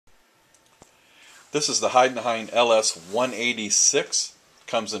This is the HEIDENHAIN LS 186.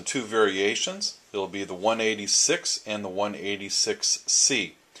 Comes in two variations. It'll be the 186 and the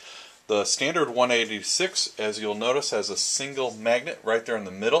 186C. The standard 186, as you'll notice, has a single magnet right there in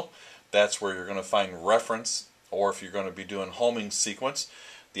the middle. That's where you're going to find reference, or if you're going to be doing homing sequence,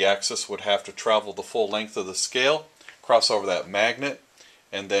 the axis would have to travel the full length of the scale, cross over that magnet,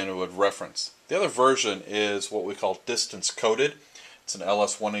 and then it would reference. The other version is what we call distance coded. It's an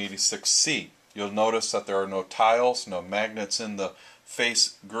LS 186C. You'll notice that there are no tiles, no magnets in the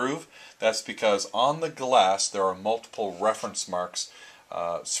face groove. That's because on the glass there are multiple reference marks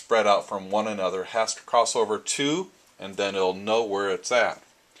spread out from one another. It has to cross over two, and then it'll know where it's at.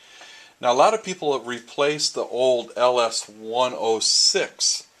 Now, a lot of people have replaced the old LS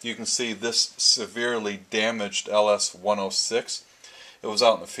 106. You can see this severely damaged LS 106. It was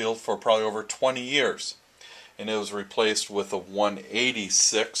out in the field for probably over 20 years. And it was replaced with a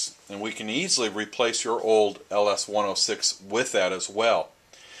 186, and we can easily replace your old LS 106 with that as well.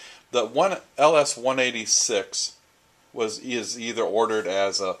 The LS 186 is either ordered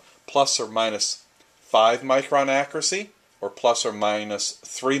as a plus or minus 5 micron accuracy or plus or minus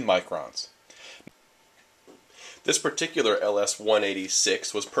 3 microns. This particular LS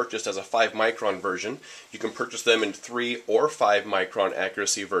 186 was purchased as a 5 micron version. You can purchase them in 3 or 5 micron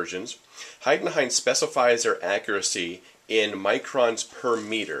accuracy versions. HEIDENHAIN specifies their accuracy in microns per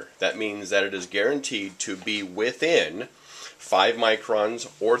meter. That means that it is guaranteed to be within 5 microns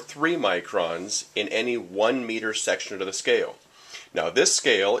or 3 microns in any 1 meter section of the scale. Now, this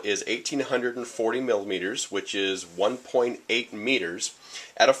scale is 1840 millimeters, which is 1.8 meters.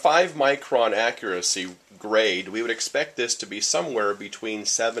 At a 5 micron accuracy grade, we would expect this to be somewhere between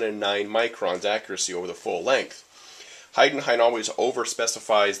 7 and 9 microns accuracy over the full length. HEIDENHAIN always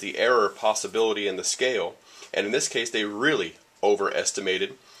over-specifies the error possibility in the scale, and in this case they really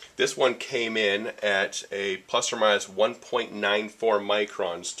overestimated. This one came in at a plus or minus 1.94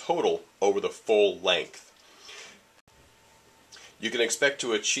 microns total over the full length. You can expect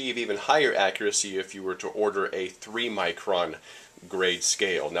to achieve even higher accuracy if you were to order a 3 micron grade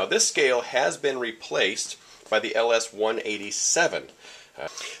scale. Now, this scale has been replaced by the LS 187.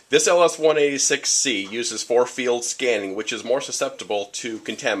 This LS 186C uses 4-field scanning, which is more susceptible to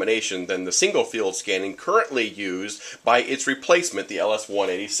contamination than the single-field scanning currently used by its replacement, the LS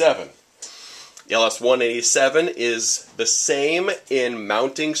 187. The LS 187 is the same in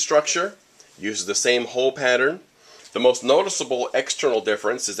mounting structure, uses the same hole pattern. The most noticeable external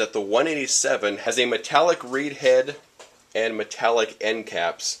difference is that the 187 has a metallic reed head and metallic end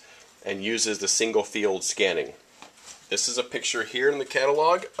caps and uses the single field scanning. This is a picture here in the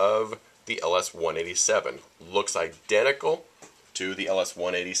catalog of the LS 187. Looks identical to the LS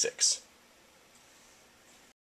 186.